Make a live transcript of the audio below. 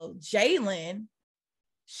Jaylon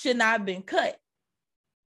should not have been cut.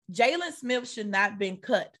 Jaylon Smith should not have been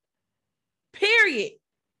cut. Period.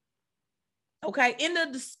 Okay, in the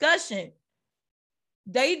discussion,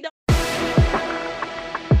 they don't.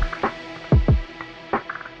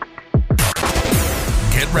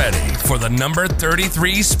 Get ready for the number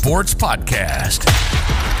 33 Sports Podcast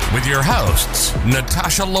with your hosts,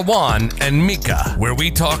 Natasha Lawan and Mika, where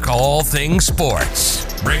we talk all things sports,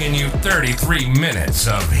 bringing you 33 minutes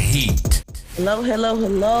of heat.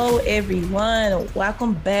 Hello, everyone.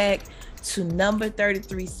 Welcome back to number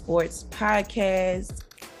 33 Sports Podcast.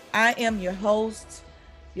 I am your host,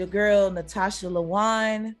 your girl, Natasha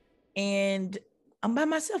Lawan, and I'm by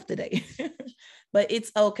myself today, but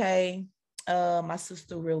it's okay. My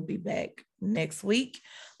sister will be back next week,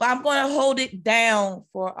 but I'm going to hold it down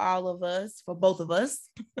for all of us, for both of us.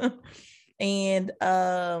 And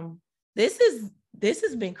this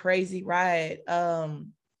has been crazy, right?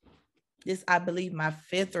 This, I believe, my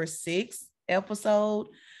 5th or 6th episode.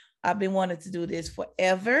 I've been wanting to do this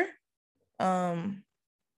forever. And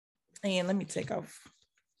let me take off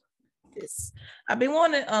this. I've been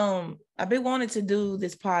wanting to do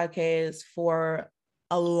this podcast for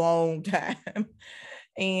a long time.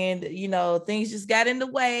 And, things just got in the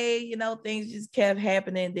way, things just kept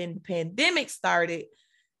happening. Then the pandemic started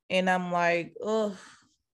and I'm like, oh,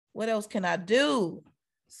 what else can I do?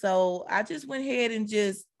 So I just went ahead and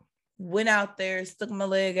just went out there, stuck my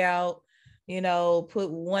leg out,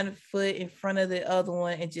 put one foot in front of the other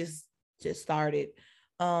one and just started.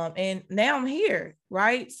 And now I'm here,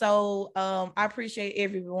 right? So I appreciate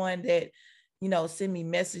everyone that, send me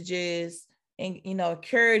messages and,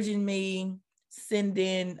 encouraging me,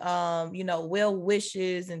 sending, well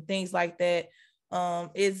wishes and things like that.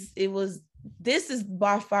 This is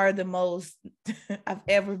by far the most I've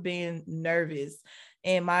ever been nervous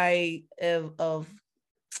in my of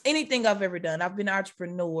anything I've ever done. I've been an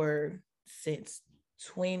entrepreneur since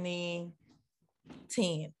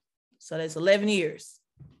 2010. So that's 11 years.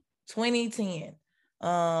 2010.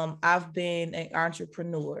 I've been an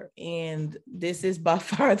entrepreneur, and this is by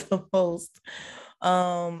far the most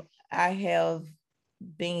I have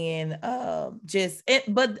been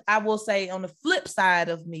but I will say on the flip side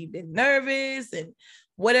of me being nervous and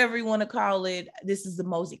whatever you want to call it, this is the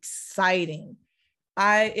most exciting.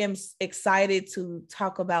 I am excited to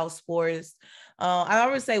talk about sports. I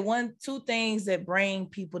always say two things that bring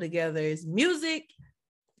people together is music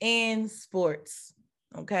and sports.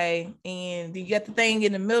 Okay. And you get the thing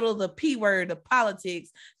in the middle, the P word, the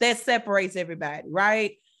politics that separates everybody.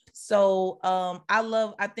 Right. So I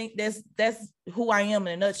think that's who I am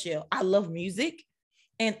in a nutshell. I love music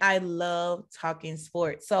and I love talking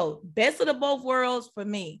sports. So best of the both worlds for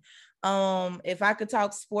me. If I could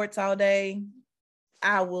talk sports all day,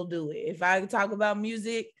 I will do it. If I could talk about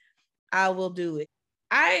music, I will do it.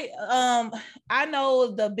 I know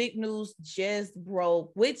the big news just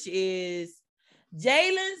broke, which is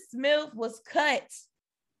Jaylon Smith was cut.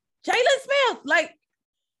 Jaylon Smith, like,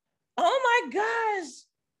 oh my gosh.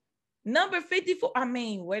 Number 54. I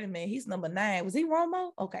mean, wait a minute. He's number 9. Was he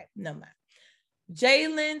Romo? Okay, never mind.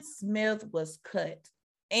 Jaylon Smith was cut.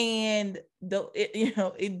 And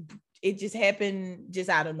it just happened just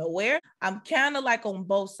out of nowhere. I'm kind of like on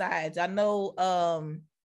both sides. I know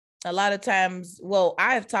a lot of times,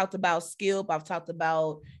 I have talked about Skip. I've talked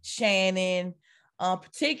about Shannon,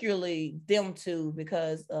 particularly them two,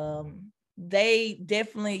 because they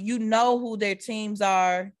definitely, who their teams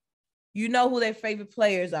are, who their favorite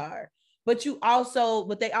players are, but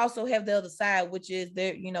they also have the other side, which is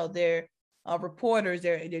their reporters,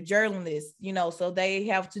 their journalists, so they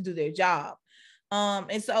have to do their job.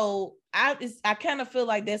 And so I kind of feel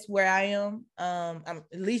like that's where I am. I'm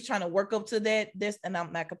at least trying to work up to and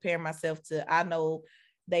I'm not comparing myself to, I know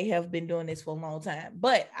they have been doing this for a long time,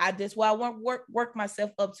 but that's why I want to work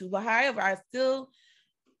myself up to. But however, I still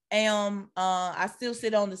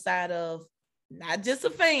sit on the side of not just a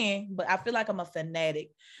fan, but I feel like I'm a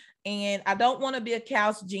fanatic. And I don't want to be a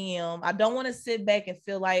couch GM. I don't want to sit back and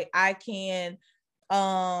feel like I can,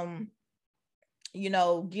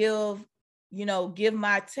 give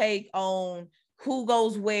my take on who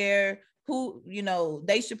goes where, who,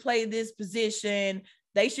 they should play this position.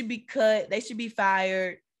 They should be cut. They should be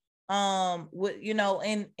fired. And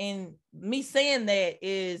me saying that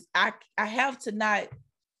is I have to not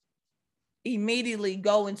immediately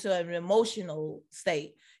go into an emotional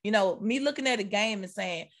state. Me looking at a game and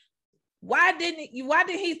saying, why didn't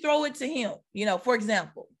he throw it to him? For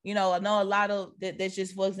example, I know a lot of that's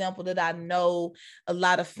just, for example, that I know a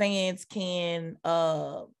lot of fans can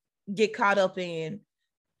get caught up in.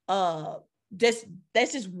 That's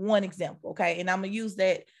just one example. Okay. And I'm gonna use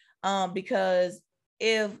that Because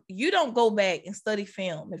if you don't go back and study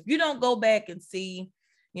film, if you don't go back and see,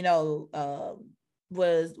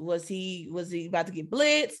 was he about to get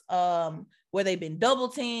blitzed? Where they've been double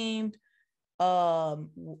teamed? I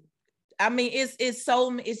mean, it's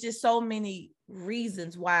just so many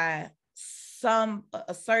reasons why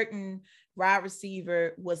a certain wide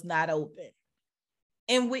receiver was not open.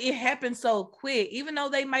 And it happened so quick, even though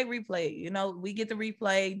they might replay, we get the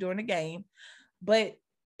replay during the game, but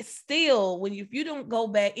still, if you don't go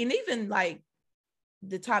back, and even like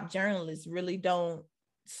the top journalists really don't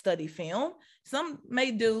study film. Some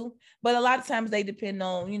may do, but a lot of times they depend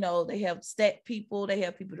on, they have stat people, they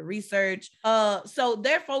have people to research. So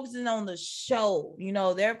they're focusing on the show,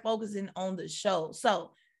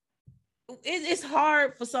 So it's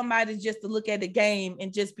hard for somebody just to look at the game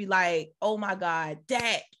and just be like, oh my God,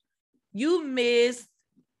 Dak, you missed,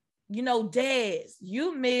 Dez,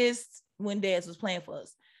 you missed when Dez was playing for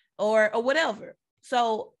us or whatever.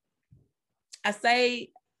 So I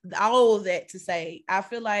say all of that to say, I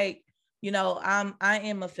feel like, I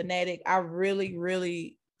am a fanatic. I really,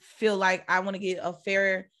 really feel like I want to get a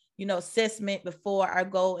fair, assessment before I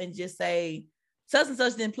go and just say such and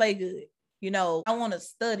such didn't play good. I want to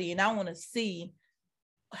study and I want to see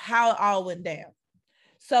how it all went down.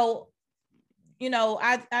 So,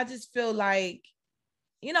 I just feel like,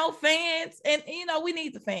 fans, and, we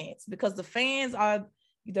need the fans, because the fans are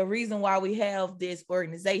the reason why we have this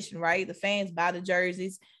organization, right? The fans buy the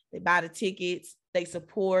jerseys, they buy the tickets, they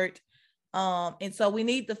support. And so we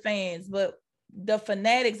need the fans, but the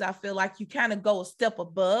fanatics, I feel like you kind of go a step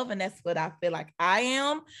above, and that's what I feel like I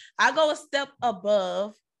am. I go a step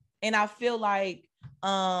above, and I feel like,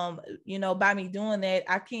 by me doing that,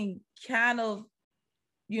 I can kind of,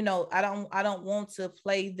 I don't want to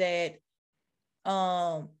play that.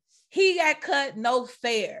 He got cut, no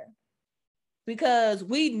fair, because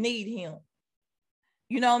we need him.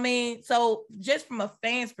 You know what I mean? So just from a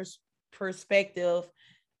fan's perspective,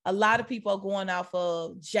 a lot of people are going off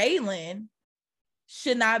of Jaylon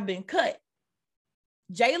should not have been cut.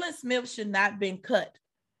 Jaylon Smith should not have been cut.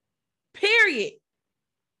 Period.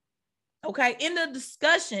 Okay. In the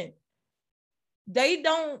discussion,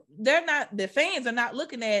 the fans are not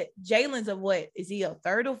looking at Jaylon's of what? Is he a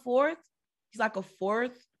third or fourth? He's like a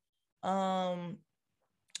fourth on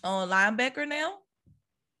linebacker now.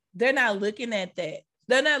 They're not looking at that.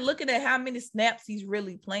 They're not looking at how many snaps he's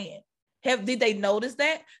really playing. Did they notice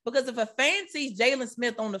that? Because if a fan sees Jaylon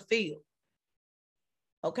Smith on the field,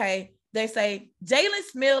 okay, they say Jaylon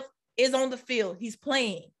Smith is on the field. He's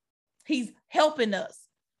playing. He's helping us.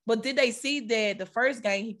 But did they see that the first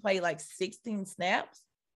game he played like 16 snaps?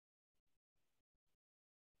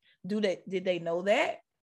 Did they know that?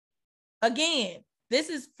 Again, this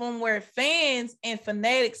is from where fans and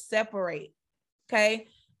fanatics separate. Okay.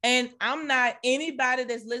 And I'm not, anybody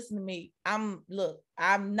that's listening to me, I'm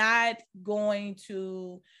not going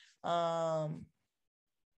to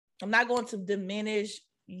diminish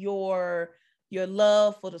your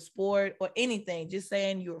love for the sport or anything. Just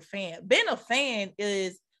saying you're a fan. Being a fan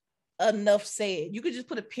is enough said. You could just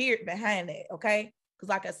put a period behind that, okay? Because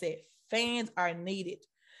like I said, fans are needed.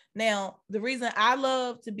 Now, the reason I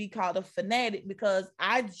love to be called a fanatic, because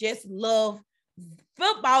I just love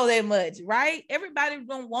football that much, right? Everybody's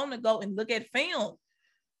gonna want to go and look at film.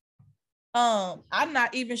 I'm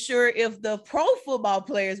not even sure if the pro football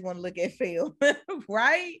players want to look at film,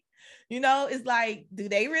 right? It's like, do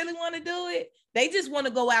they really want to do it? They just want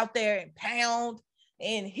to go out there and pound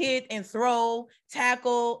and hit and throw,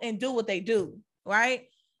 tackle, and do what they do, right?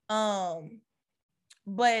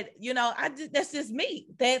 But that's just me.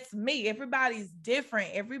 That's me. Everybody's different.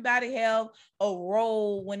 Everybody have a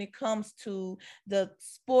role when it comes to the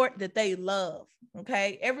sport that they love.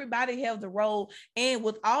 Okay. Everybody have the role. And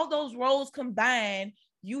with all those roles combined,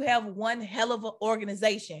 you have one hell of an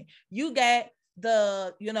organization. You got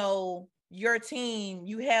your team,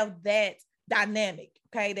 you have that dynamic.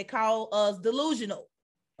 Okay. They call us delusional.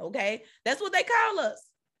 Okay. That's what they call us.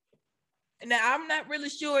 Now, I'm not really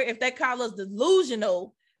sure if they call us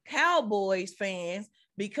delusional Cowboys fans,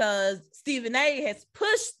 because Stephen A has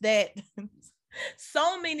pushed that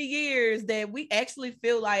so many years that we actually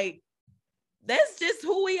feel like that's just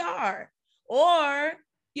who we are. Or,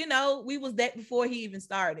 we was that before he even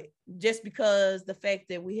started, just because the fact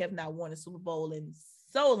that we have not won a Super Bowl in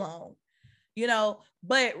so long,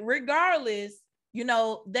 but regardless,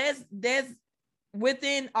 that's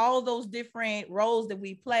within all those different roles that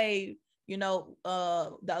we play,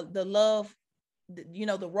 the love,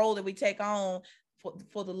 the role that we take on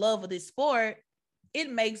for the love of this sport, it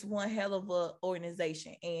makes one hell of a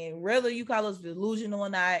organization. And whether you call us delusional or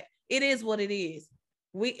not, it is what it is.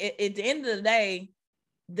 at the end of the day,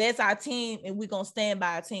 that's our team, and we're gonna stand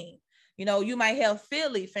by our team. You know, you might have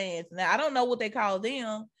Philly fans. Now I don't know what they call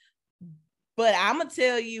them, but I'm gonna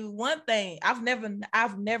tell you one thing. I've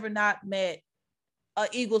never not met an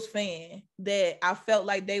Eagles fan that I felt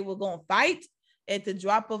like they were gonna fight at the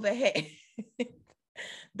drop of a hat.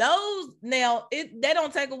 Those now they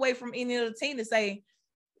don't take away from any other team to say,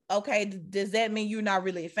 okay, does that mean you're not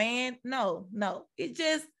really a fan? No. It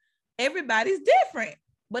just everybody's different.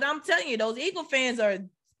 But I'm telling you, those Eagle fans are a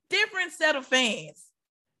different set of fans.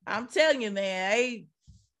 I'm telling you, man.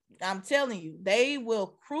 I'm telling you, they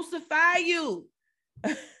will crucify you.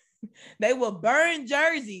 They will burn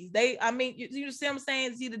jerseys. You see what I'm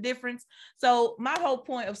saying? See the difference? So my whole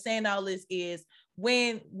point of saying all this is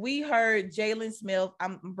when we heard Jaylon Smith,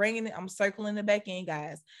 I'm circling it back in,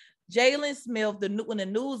 guys. Jaylon Smith, when the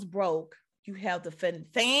news broke, you have the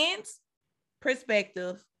fans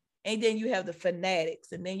perspective, and then you have the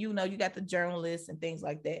fanatics, and then you got the journalists and things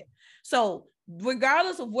like that. So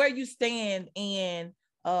regardless of where you stand in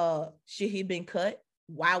should he been cut?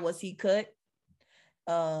 Why was he cut?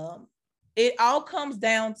 It all comes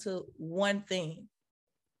down to one thing.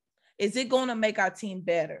 Is it going to make our team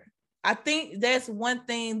better? I think that's one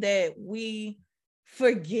thing that we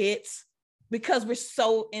forget because we're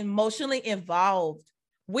so emotionally involved.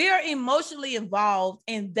 We are emotionally involved,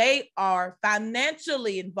 and they are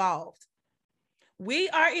financially involved. We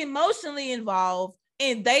are emotionally involved,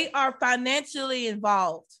 and they are financially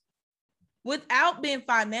involved. Without being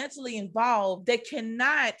financially involved, they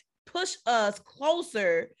cannot push us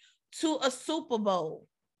closer to a Super Bowl.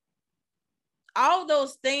 All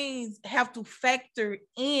those things have to factor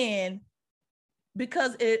in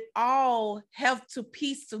because it all have to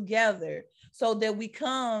piece together so that we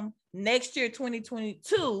come next year,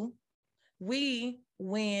 2022, we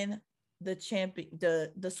win the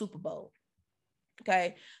Super Bowl.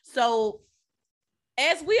 Okay. So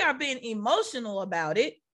as we are being emotional about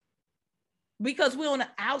it, because we're on the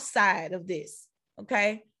outside of this,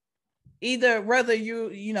 okay? Either whether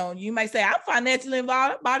you might say, I'm financially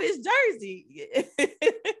involved, I bought his jersey,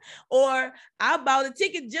 or I bought a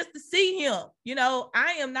ticket just to see him.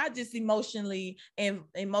 I am not just emotionally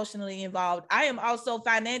involved. I am also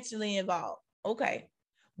financially involved. Okay.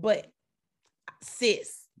 But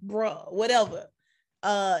sis, bruh, whatever.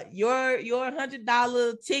 Your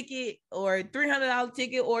 $100 ticket or $300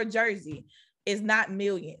 ticket or jersey is not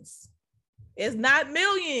millions. It's not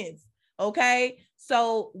millions. Okay.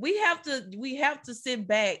 So we have to sit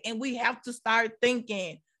back and we have to start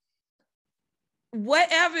thinking,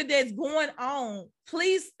 whatever that's going on,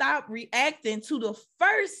 please stop reacting to the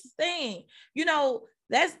first thing.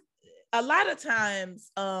 That's a lot of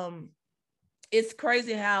times, it's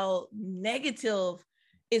crazy how negative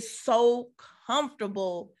is so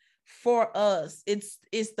comfortable for us. It's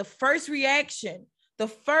the first reaction. The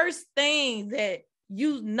first thing that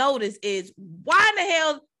you notice is, why in the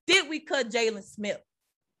hell did we cut Jaylon Smith?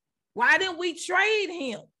 Why didn't we trade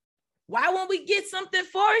him? Why won't we get something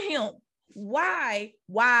for him? Why?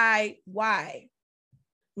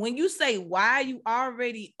 When you say why, you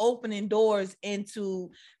already opening doors into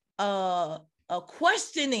a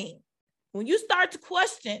questioning. When you start to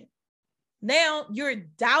question, now you're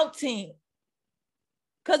doubting.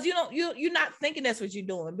 Because you're not thinking that's what you're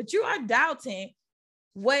doing, but you are doubting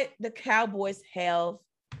what the Cowboys have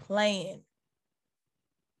planned.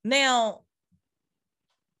 Now,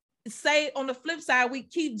 say on the flip side, we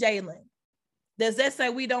keep Jaylon. Does that say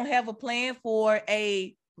we don't have a plan for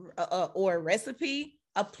or a recipe,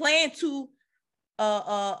 a plan to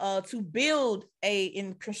build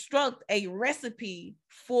and construct a recipe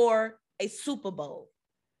for a Super Bowl?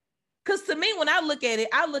 Because to me, when I look at it,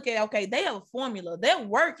 okay, they have a formula. They're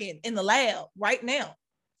working in the lab right now.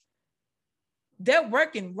 They're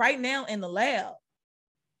working right now in the lab.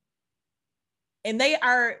 And they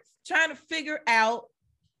are trying to figure out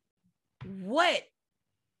what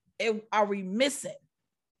are we missing.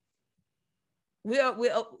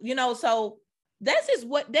 So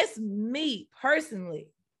that's me personally.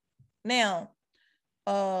 Now,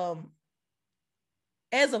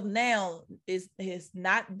 as of now, it has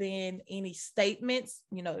not been any statements,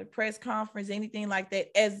 the press conference, anything like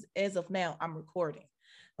that. As of now, I'm recording.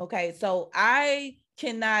 Okay, so I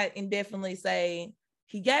cannot indefinitely say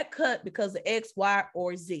he got cut because of X, Y,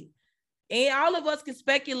 or Z. And all of us can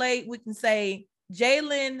speculate. We can say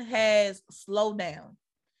Jaylon has slowed down.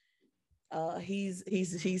 He's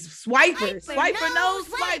swiper no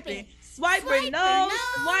swiping. Swiper no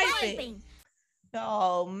swiping.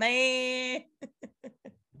 Oh man.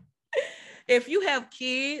 If you have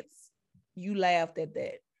kids, you laughed at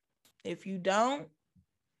that. If you don't,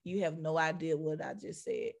 You have no idea what I just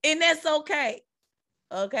said. And that's okay.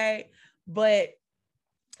 Okay. But,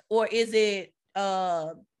 or is it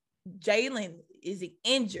Jaylon? Is he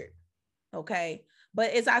injured? Okay.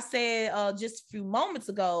 But as I said just a few moments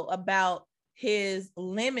ago about his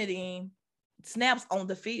limiting snaps on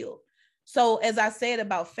the field. So as I said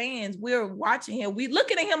about fans, we're watching him. We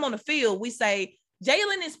looking at him on the field. We say,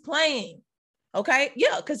 Jaylon is playing. Okay.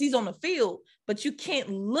 Yeah, because he's on the field. But you can't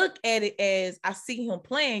look at it as I see him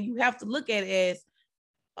playing. You have to look at it as,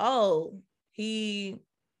 oh, he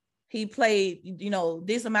played,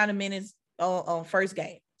 this amount of minutes on first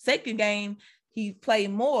game. Second game, he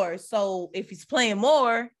played more. So if he's playing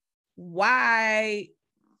more, why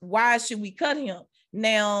should we cut him?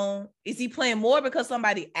 Now, is he playing more because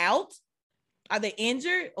somebody out? Are they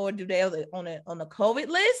injured, or do they on the COVID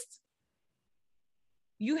list?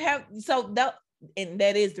 You have, so that, and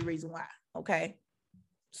that is the reason why. Okay.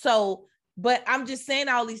 So, but I'm just saying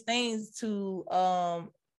all these things to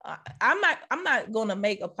I'm not gonna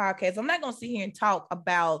make a podcast. I'm not gonna sit here and talk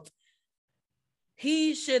about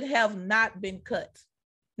he should have not been cut.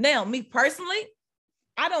 Now, me personally,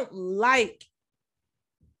 I don't like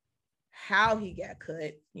how he got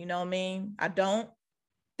cut. You know what I mean? I don't.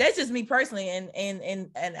 That's just me personally,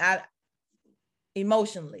 and I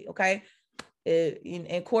emotionally, okay. And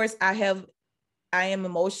of course, I am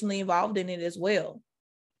emotionally involved in it as well,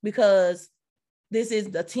 because this is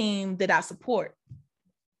the team that I support.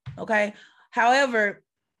 Okay. However,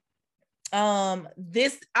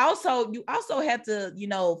 this also, you also have to,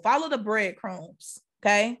 follow the breadcrumbs.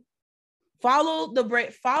 Okay. Follow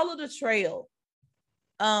the trail.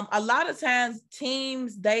 A lot of times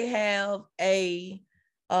teams, they have a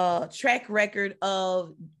track record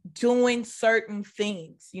of doing certain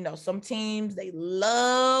things. Some teams, they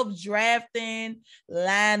love drafting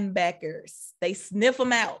linebackers. They sniff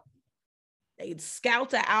them out. They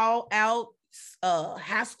scout out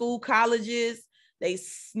high school, colleges. They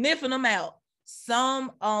sniffing them out.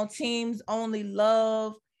 Some teams only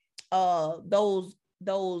love those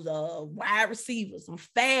wide receivers, some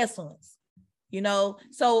fast ones.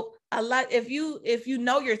 So a lot, if you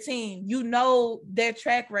know your team, their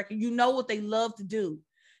track record, what they love to do.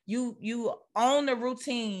 You own the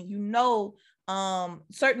routine,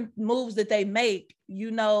 certain moves that they make,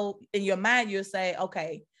 in your mind, you'll say,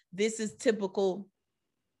 okay, this is typical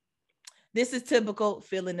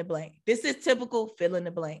fill in the blank. This is typical fill in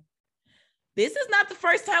the blank. This is not the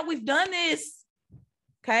first time we've done this.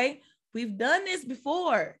 Okay. We've done this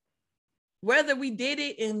before. Whether we did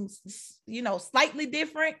it in, slightly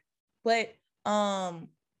different, but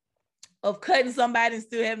of cutting somebody and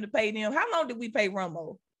still having to pay them. How long did we pay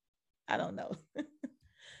Romo? I don't know.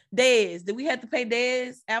 Dez, did we have to pay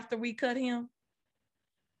Dez after we cut him?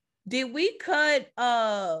 Did we cut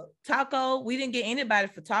Taco? We didn't get anybody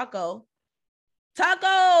for Taco.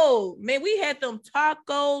 Taco, man, we had them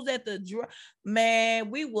tacos at the man.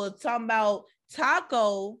 We were talking about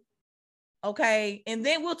Taco. Okay, and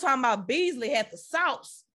then we're talking about Beasley had the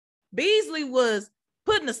sauce. Beasley was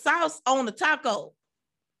putting the sauce on the taco.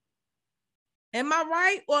 Am I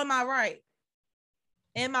right or am I right?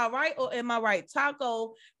 Am I right or am I right?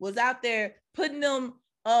 Taco was out there putting them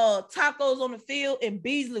tacos on the field, and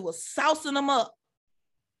Beasley was saucing them up.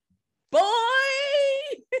 Boy,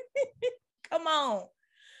 come on.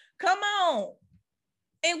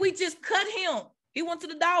 And we just cut him. He went to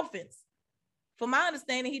the Dolphins. From my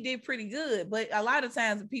understanding, he did pretty good. But a lot of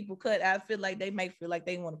times when people cut, I feel like they make feel like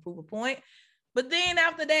they want to prove a point. But then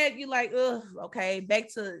after that, you're like, okay,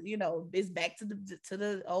 back to, it's back to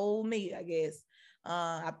the old me, I guess.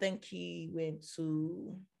 I think he went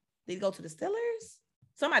to, did he go to the Steelers?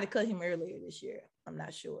 Somebody cut him earlier this year. I'm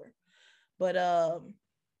not sure. But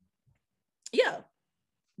yeah,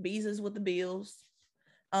 Bees is with the Bills.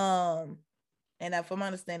 And from my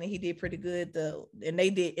understanding, he did pretty good though. And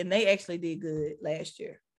they actually did good last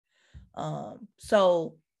year.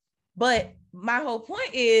 So, but my whole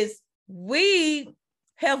point is we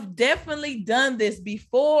have definitely done this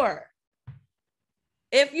before.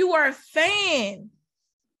 If you are a fan,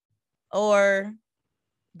 or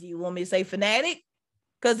do you want me to say fanatic?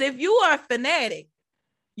 Because if you are a fanatic,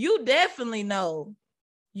 you definitely know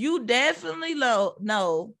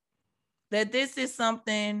that this is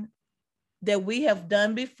something that we have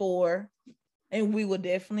done before and we will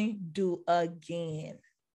definitely do again.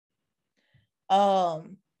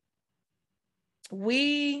 Who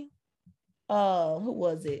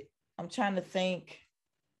was it? I'm trying to think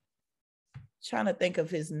of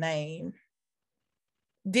his name.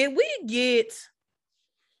 Did we get,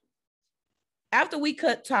 after we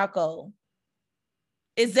cut Taco,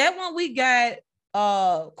 is that when we got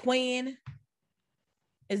Quinn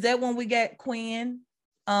Is that when we got Quinn?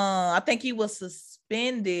 I think he was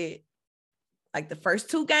suspended like the first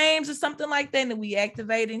 2 games or something like that, and then we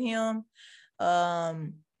activated him.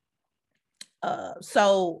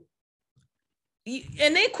 So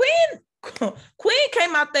and then Quinn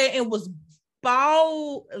came out there and was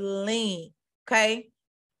balling. Okay.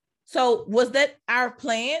 So was that our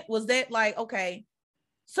plan? Was that like, okay,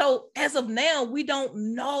 so as of now, we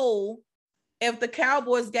don't know if the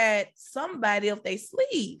Cowboys got somebody up their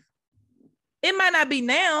sleeve. It might not be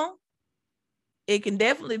now. It can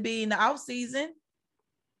definitely be in the off season.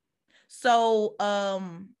 So I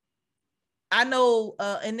know,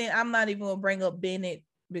 and then I'm not even gonna bring up Bennett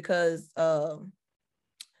because a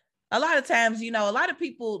lot of times, you know, a lot of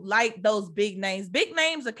people like those big names. Big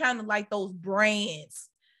names are kind of like those brands.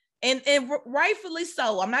 And rightfully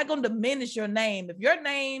so. I'm not going to diminish your name. If your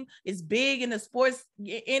name is big in the sports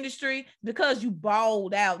industry, because you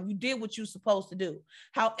balled out and you did what you're supposed to do.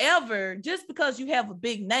 However, just because you have a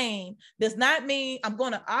big name does not mean I'm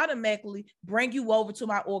going to automatically bring you over to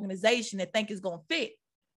my organization and think it's going to fit.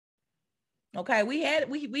 Okay,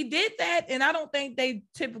 we did that, and I don't think they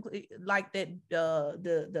typically like that.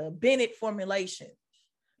 The Bennett formulation.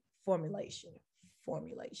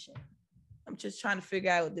 I'm just trying to figure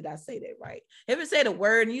out, did I say that right? Ever said a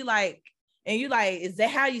word and you like, is that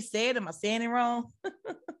how you said it? Am I saying it wrong?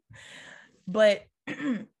 But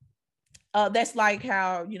that's like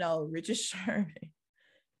how, you know, Richard Sherman,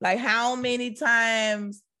 like how many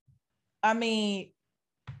times, I mean,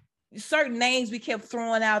 certain names we kept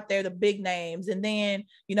throwing out there, the big names. And then,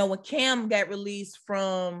 you know, when Cam got released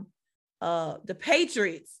from the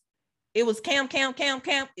Patriots, it was Cam.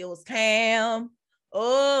 It was Cam.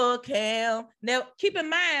 Oh, Cam. Now, keep in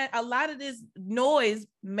mind, a lot of this noise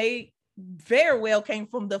may very well came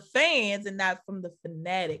from the fans and not from the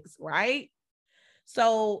fanatics, right?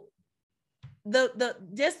 So the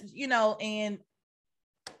just, you know, and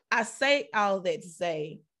I say all that to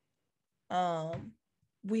say,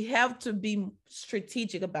 we have to be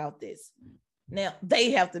strategic about this. Now,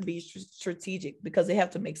 they have to be strategic because they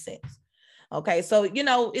have to make sense. Okay, so, you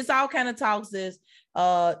know, it's all kind of talks this.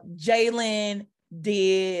 Jaylon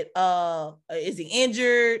is he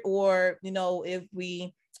injured, or, you know, if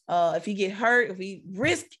he get hurt, if we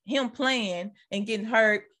risk him playing and getting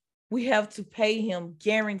hurt, we have to pay him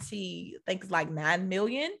guaranteed, I think it's like $9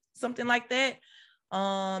 million, something like that.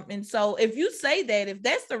 And so if you say that, if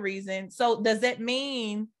that's the reason, so does that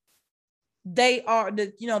mean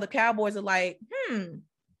the Cowboys are like,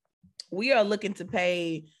 we are looking to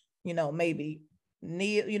pay, you know, maybe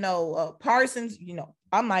Parsons, you know,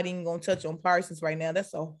 I'm not even going to touch on Parsons right now.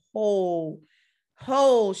 That's a whole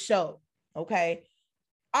show. Okay.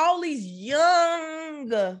 All these young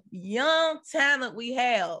talent we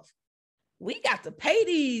have, we got to pay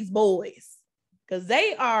these boys because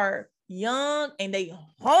they are young and they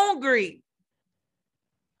hungry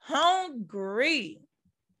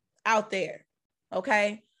out there.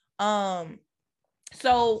 Okay.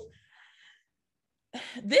 So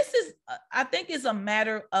this is, I think it's a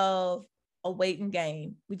matter of a waiting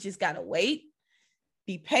game. We just got to wait,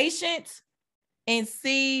 be patient, and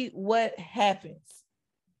see what happens.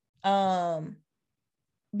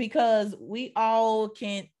 Because we all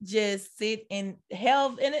can just sit and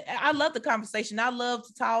have, and I love the conversation. I love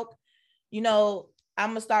to talk. You know, I'm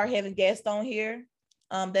gonna start having guests on here.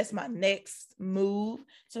 That's my next move,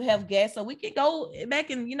 to have guests, so we can go back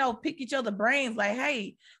and, you know, pick each other brains. Like,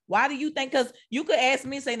 hey, why do you think? Because you could ask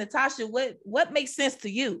me, say, Natasha, what makes sense to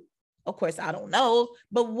you? Of course, I don't know,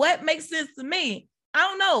 but what makes sense to me? I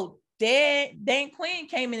don't know. Dan Quinn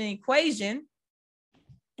came in an equation.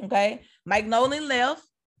 Okay, Mike Nolan left,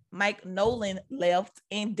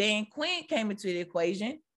 and Dan Quinn came into the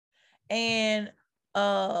equation, and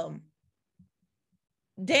Dan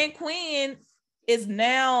Quinn is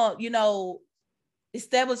now, you know,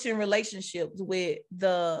 establishing relationships with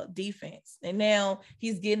the defense, and now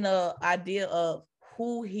he's getting an idea of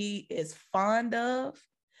who he is fond of,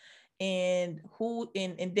 and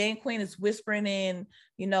Dan Quinn is whispering in,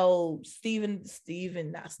 you know, Stephen,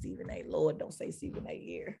 not Stephen A. Lord, don't say Stephen A.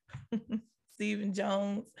 here. Stephen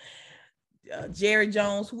Jones, Jerry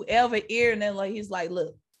Jones, whoever ear, and then like he's like,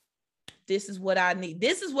 look, this is what I need.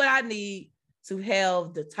 This is what I need to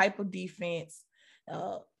have the type of defense,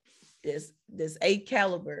 this A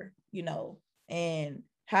caliber, you know, and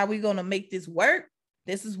how we gonna make this work?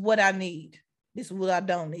 This is what I need. This is what I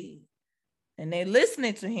don't need. And they're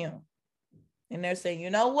listening to him. And they're saying,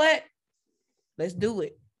 you know what? Let's do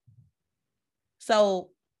it.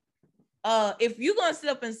 So if you're gonna sit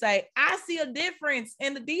up and say, I see a difference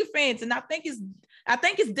in the defense, and I think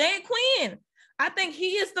it's Dan Quinn. I think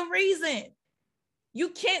he is the reason. You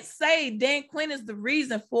can't say Dan Quinn is the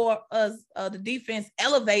reason for us the defense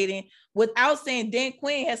elevating without saying Dan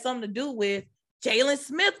Quinn has something to do with Jaylon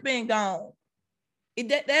Smith being gone.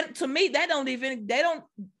 That to me,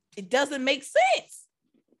 it doesn't make sense.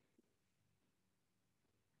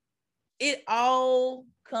 It all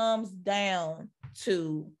comes down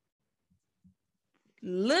to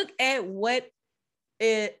look at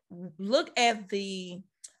the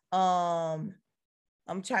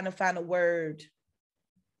I'm trying to find a word.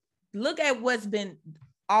 Look at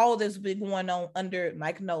all that's been going on under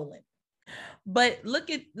Mike Nolan. But look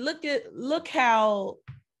how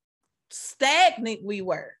stagnant we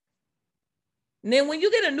were. And then when you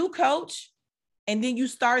get a new coach and then you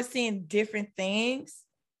start seeing different things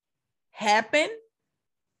happen,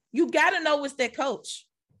 you got to know it's that coach.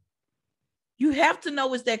 You have to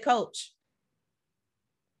know it's that coach.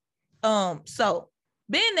 So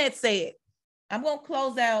being that said, I'm going to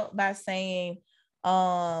close out by saying,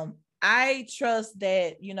 I trust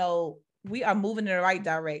that, we are moving in the right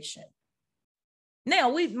direction. Now,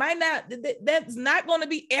 we might not, that's not going to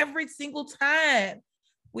be every single time.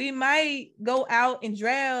 We might go out and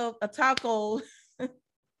grab a taco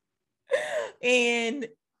and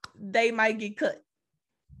they might get cut,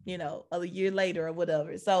 a year later or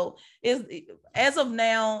whatever. So as of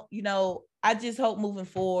now, I just hope moving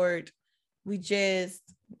forward,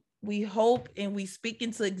 we hope and we speak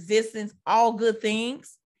into existence all good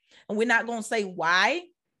things. And we're not going to say why,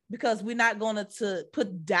 because we're not going to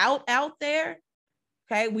put doubt out there.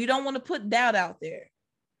 Okay. We don't want to put doubt out there.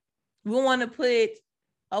 We want to put,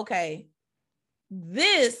 okay,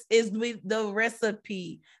 this is the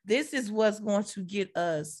recipe. This is what's going to get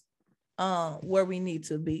us where we need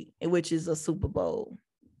to be, which is a Super Bowl.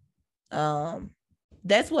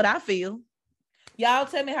 That's what I feel. Y'all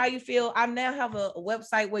tell me how you feel. I now have a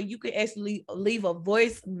website where you can actually leave a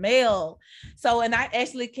voicemail. And I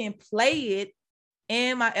actually can play it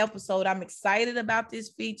in my episode. I'm excited about this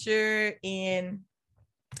feature, and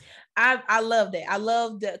I love that. I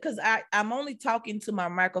love that because I'm only talking to my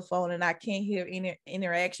microphone and I can't hear any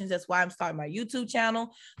interactions. That's why I'm starting my YouTube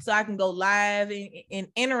channel, so I can go live and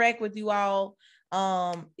interact with you all.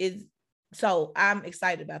 So I'm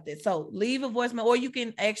excited about that. So leave a voicemail, or you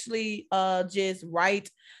can actually just write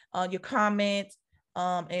your comment,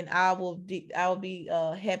 and I will be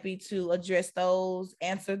happy to address those,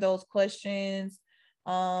 answer those questions,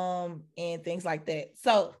 and things like that.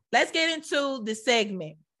 So let's get into the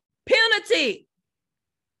segment. Penalty.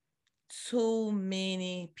 Too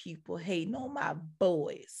many people hating on my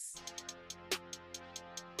boys.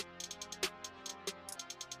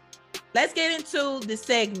 Let's get into the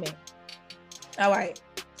segment. All right.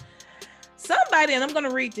 Somebody, and I'm going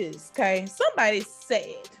to read this, okay? Somebody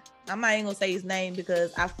said, I'm not even going to say his name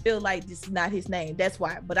because I feel like this is not his name. That's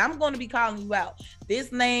why. But I'm going to be calling you out.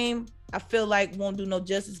 This name, I feel like won't do no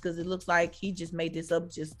justice because it looks like he just made this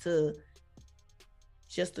up just to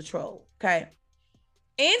troll, okay?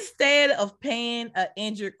 Instead of paying an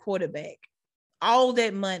injured quarterback all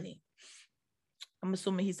that money, I'm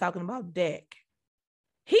assuming he's talking about Dak,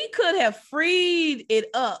 he could have freed it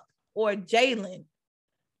up, or Jaylon,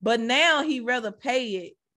 but now he rather pay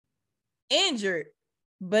it injured,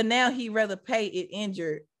 but now he rather pay it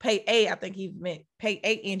injured, I think he meant pay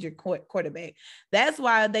a injured quarterback. That's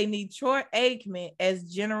why they need Troy Aikman as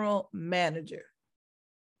general manager.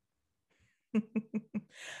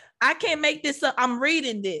 I can't make this up. I'm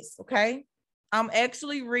reading this, okay? I'm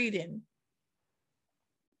actually reading.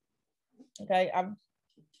 Okay,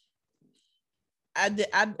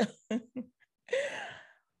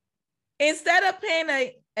 instead of paying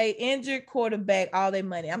a injured quarterback all their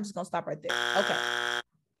money, I'm just gonna stop right there. Okay.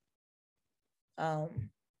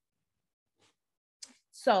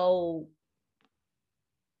 So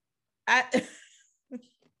I'm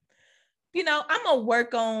gonna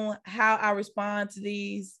work on how I respond to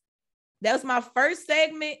these. That was my first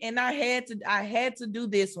segment, and I had to do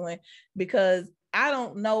this one because I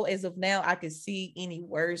don't know as of now I can see any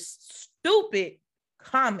worse stupid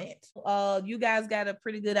comment. You guys got a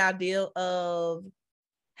pretty good idea of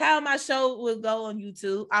how my show will go on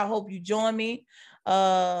YouTube. I hope you join me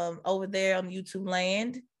over there on YouTube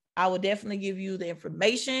land. I will definitely give you the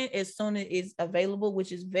information as soon as it's available,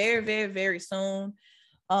 which is very, very, very soon.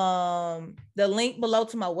 The link below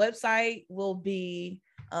to my website will be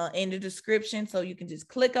in the description, so you can just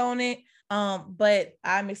click on it. But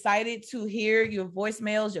I'm excited to hear your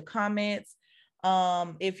voicemails, your comments.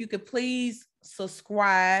 If you could please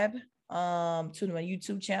subscribe to my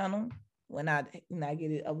YouTube channel when I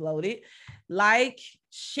get it uploaded. Like,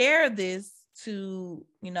 share this to,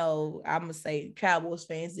 I'm gonna say Cowboys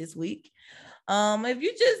fans this week. If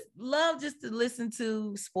you just love just to listen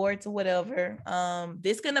to sports or whatever,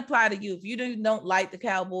 this can apply to you. If you don't like the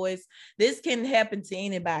Cowboys, this can happen to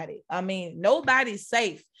anybody. I mean, nobody's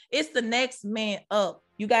safe. It's the next man up.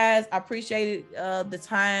 You guys, I appreciate the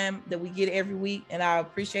time that we get every week, and I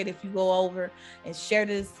appreciate if you go over and share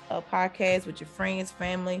this podcast with your friends,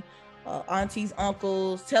 family, aunties,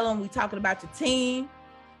 uncles. Tell them we talking about your team.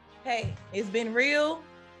 Hey, it's been real.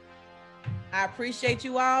 I appreciate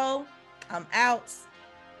you all. I'm out.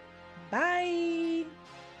 Bye.